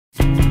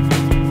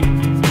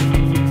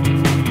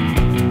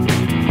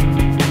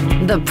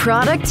the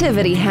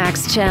Productivity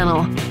Hacks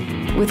channel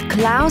with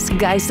Klaus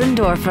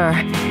Geisendorfer.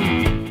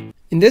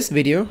 In this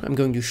video, I'm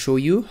going to show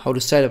you how to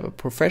set up a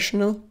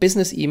professional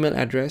business email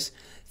address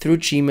through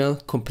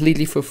Gmail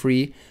completely for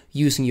free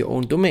using your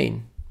own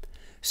domain.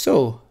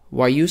 So,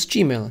 why use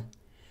Gmail?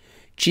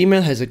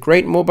 Gmail has a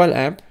great mobile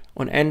app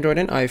on Android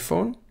and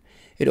iPhone.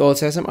 It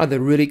also has some other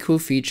really cool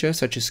features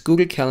such as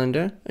Google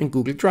Calendar and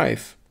Google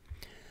Drive.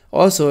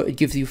 Also, it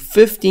gives you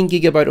 15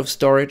 GB of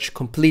storage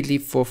completely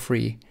for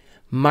free,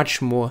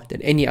 much more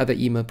than any other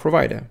email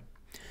provider.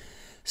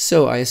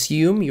 So I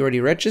assume you already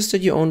registered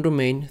your own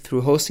domain through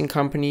a hosting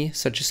company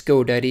such as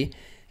GoDaddy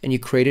and you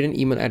created an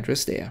email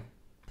address there.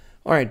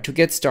 Alright, to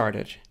get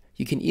started,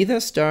 you can either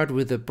start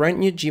with a brand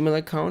new Gmail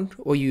account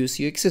or use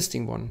your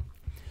existing one.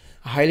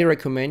 I highly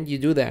recommend you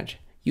do that.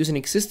 Use an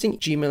existing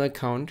Gmail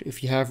account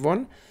if you have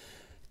one.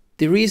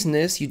 The reason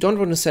is you don't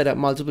want to set up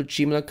multiple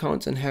Gmail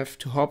accounts and have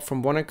to hop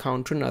from one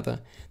account to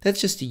another.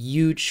 That's just a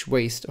huge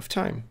waste of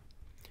time.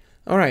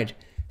 Alright,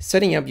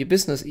 setting up your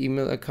business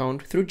email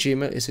account through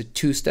Gmail is a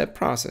two-step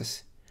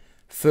process.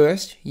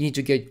 First, you need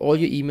to get all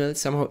your emails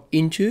somehow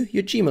into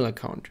your Gmail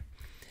account.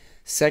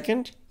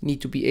 Second, you need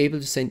to be able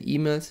to send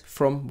emails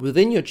from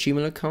within your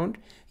Gmail account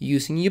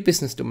using your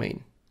business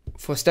domain.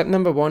 For step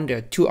number 1, there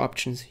are two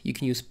options. You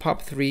can use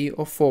POP3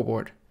 or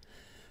forward.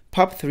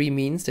 POP3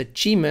 means that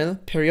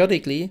Gmail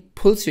periodically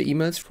pulls your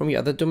emails from your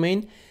other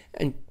domain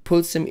and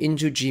pulls them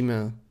into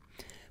Gmail.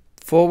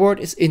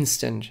 Forward is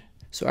instant,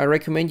 so I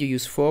recommend you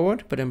use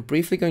forward, but I'm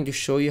briefly going to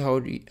show you how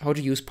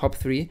to use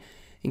POP3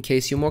 in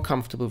case you're more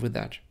comfortable with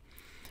that.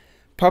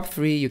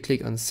 POP3, you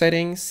click on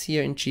settings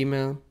here in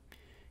Gmail,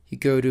 you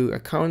go to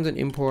accounts and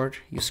import,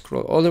 you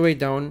scroll all the way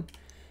down,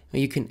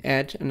 and you can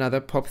add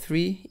another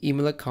POP3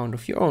 email account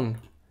of your own,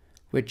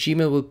 where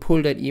Gmail will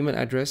pull that email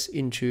address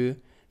into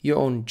your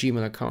own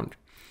Gmail account.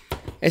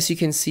 As you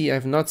can see, I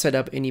have not set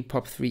up any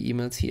POP3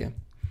 emails here.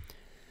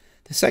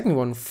 The second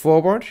one,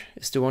 forward,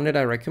 is the one that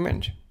I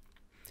recommend.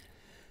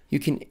 You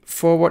can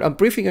forward, I'm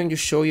briefly going to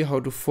show you how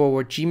to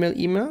forward Gmail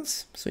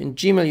emails. So in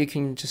Gmail, you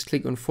can just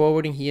click on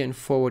forwarding here and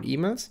forward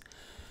emails.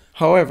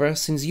 However,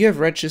 since you have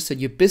registered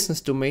your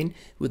business domain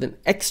with an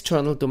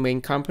external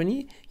domain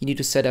company, you need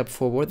to set up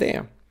forward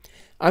there.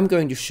 I'm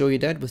going to show you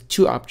that with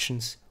two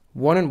options,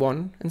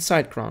 one-on-one and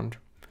siteground.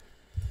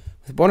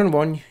 With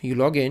one-on-one, you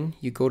log in,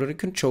 you go to the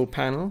control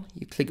panel,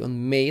 you click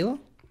on mail.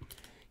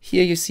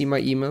 Here you see my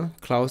email,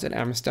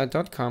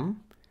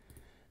 klaus@amistad.com.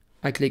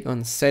 I click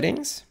on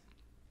settings.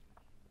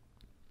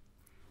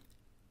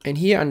 And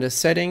here under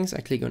settings,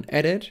 I click on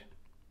edit.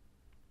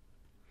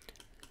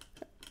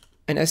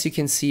 And as you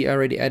can see, I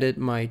already added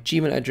my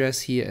Gmail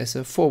address here as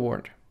a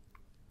forward.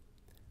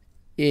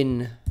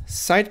 In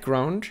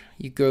siteground,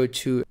 you go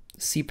to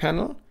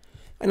cpanel.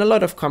 And a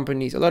lot of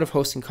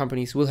hosting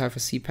companies will have a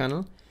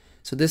cpanel.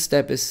 So this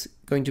step is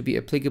going to be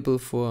applicable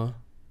for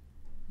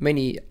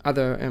many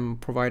other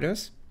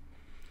providers.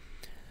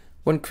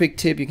 One quick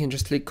tip, you can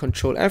just click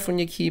Ctrl F on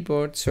your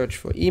keyboard, search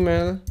for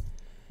email.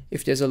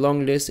 If there's a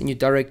long list, and you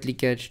directly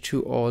get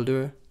to all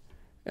the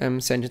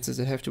sentences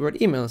that have the word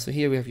email. So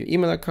here we have your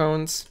email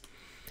accounts.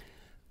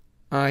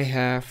 I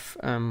have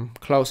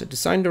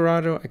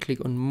Klaus@DesignDorado. I click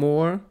on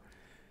more.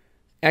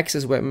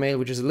 Access webmail,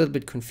 which is a little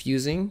bit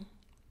confusing.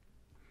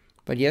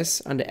 But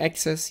yes, under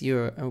access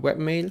your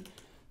webmail,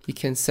 you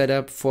can set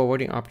up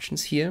forwarding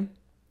options here. And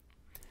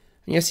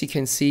yes, you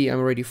can see I'm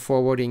already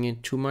forwarding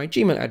it to my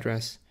Gmail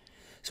address.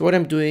 So what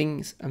I'm doing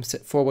is I'm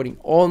forwarding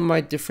all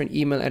my different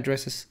email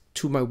addresses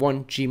to my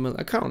one Gmail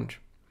account.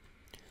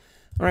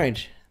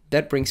 Alright,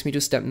 that brings me to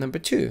step number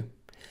 2.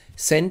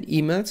 Send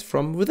emails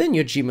from within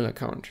your Gmail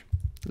account.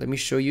 Let me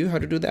show you how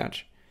to do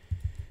that.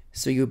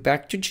 So you go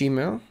back to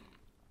Gmail,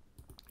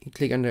 you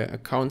click under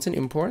accounts and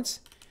imports,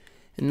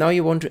 and now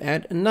you want to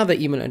add another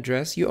email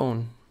address you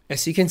own.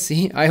 As you can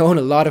see, I own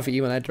a lot of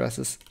email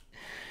addresses.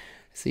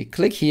 So you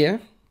click here,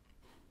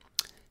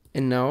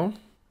 and now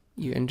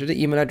you enter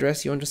the email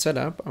address you want to set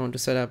up. I want to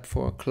set up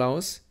for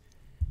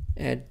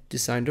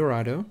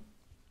Klaus@DesignDorado.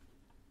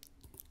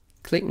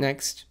 Click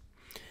next.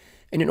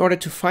 And in order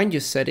to find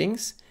your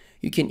settings,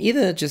 you can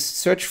either just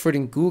search for it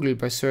in Google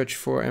by search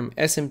for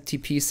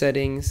SMTP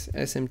settings,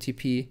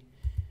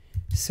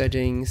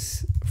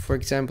 For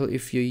example,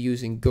 if you're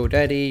using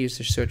GoDaddy, you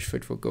just search for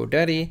it for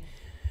GoDaddy.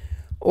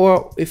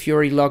 Or if you're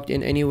already logged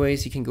in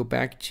anyways, you can go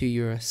back to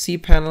your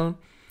cpanel.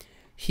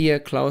 Here,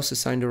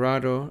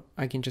 Klaus@DesignDorado,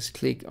 I can just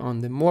click on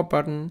the More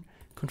button,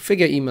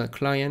 Configure Email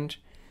Client,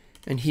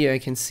 and here I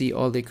can see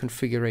all the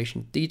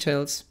configuration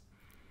details.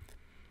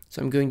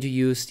 So I'm going to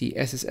use the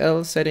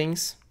SSL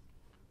settings,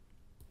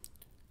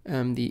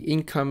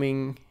 the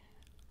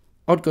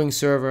outgoing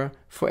server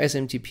for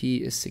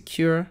SMTP is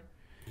secure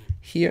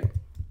here.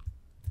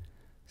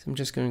 So I'm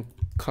just going to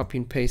copy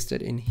and paste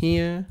that in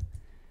here.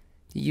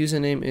 The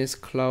username is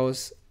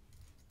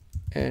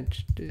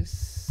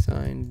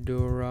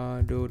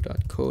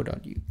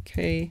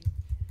klaus@designdorado.co.uk.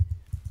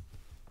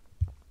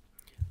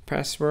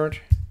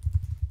 Password.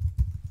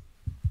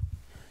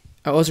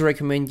 I also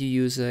recommend you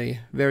use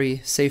a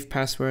very safe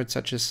password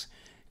such as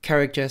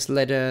characters,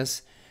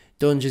 letters,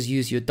 Don't just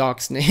use your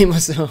dog's name or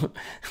so.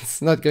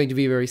 It's not going to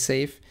be very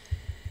safe.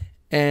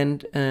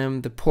 And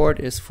the port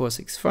is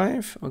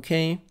 465.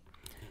 Okay.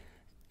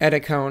 Add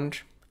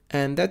account.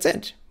 And that's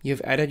it.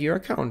 You've added your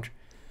account.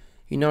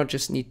 You now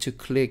just need to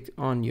click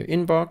on your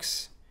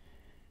inbox.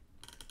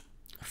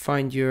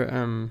 Find your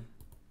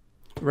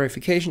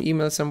verification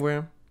email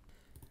somewhere.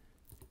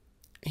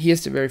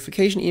 Here's the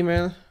verification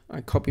email.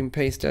 I copy and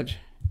paste that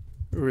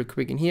real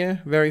quick in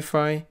here.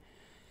 Verify.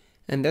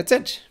 And that's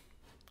it.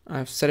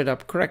 I've set it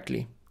up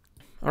correctly.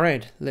 All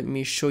right, let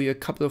me show you a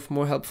couple of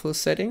more helpful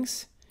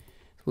settings.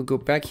 We'll go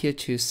back here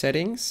to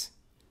settings,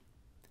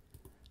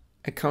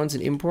 accounts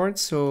and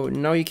imports. So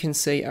now you can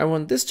say, I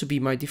want this to be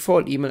my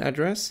default email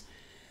address.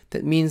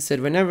 That means that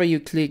whenever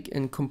you click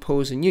and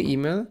compose a new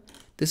email,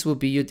 this will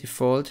be your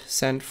default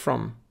send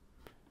from.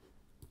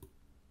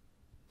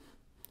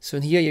 So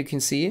here you can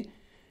see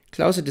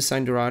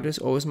Klaus@design-dorado is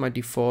always my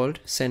default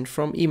send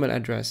from email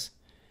address.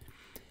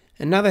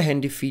 Another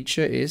handy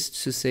feature is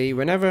to say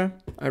whenever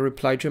I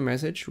reply to a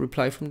message,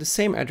 reply from the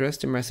same address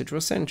the message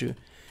was sent to.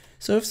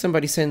 So if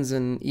somebody sends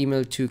an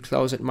email to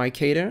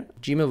Klaus@mygator,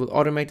 Gmail will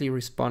automatically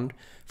respond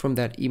from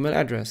that email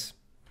address.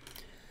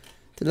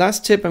 The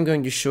last tip I'm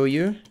going to show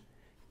you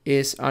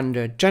is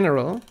under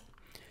General.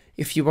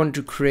 If you want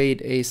to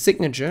create a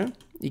signature,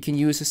 you can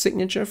use a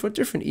signature for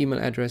different email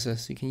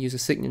addresses. You can use a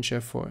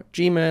signature for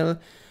Gmail.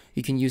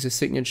 You can use a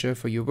signature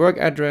for your work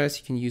address.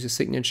 You can use a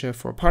signature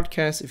for a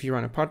podcast if you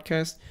run a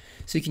podcast.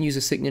 So you can use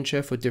a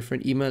signature for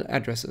different email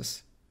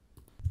addresses.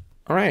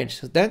 All right,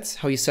 so that's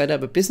how you set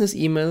up a business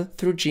email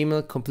through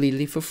Gmail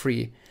completely for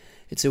free.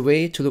 It's a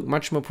way to look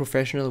much more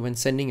professional when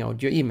sending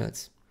out your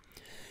emails.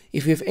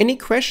 If you have any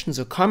questions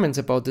or comments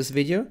about this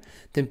video,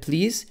 then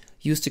please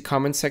use the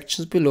comment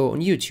sections below on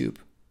YouTube.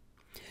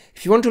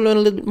 If you want to learn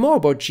a little bit more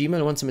about Gmail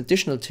and want some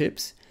additional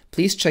tips,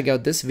 please check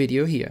out this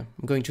video here.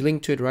 I'm going to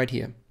link to it right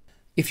here.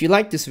 If you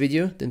like this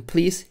video, then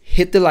please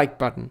hit the like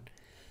button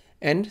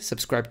and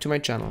subscribe to my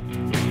channel.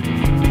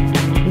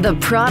 The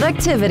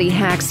Productivity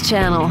Hacks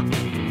channel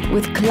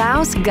with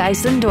Klaus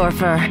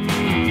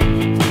Geisendorfer.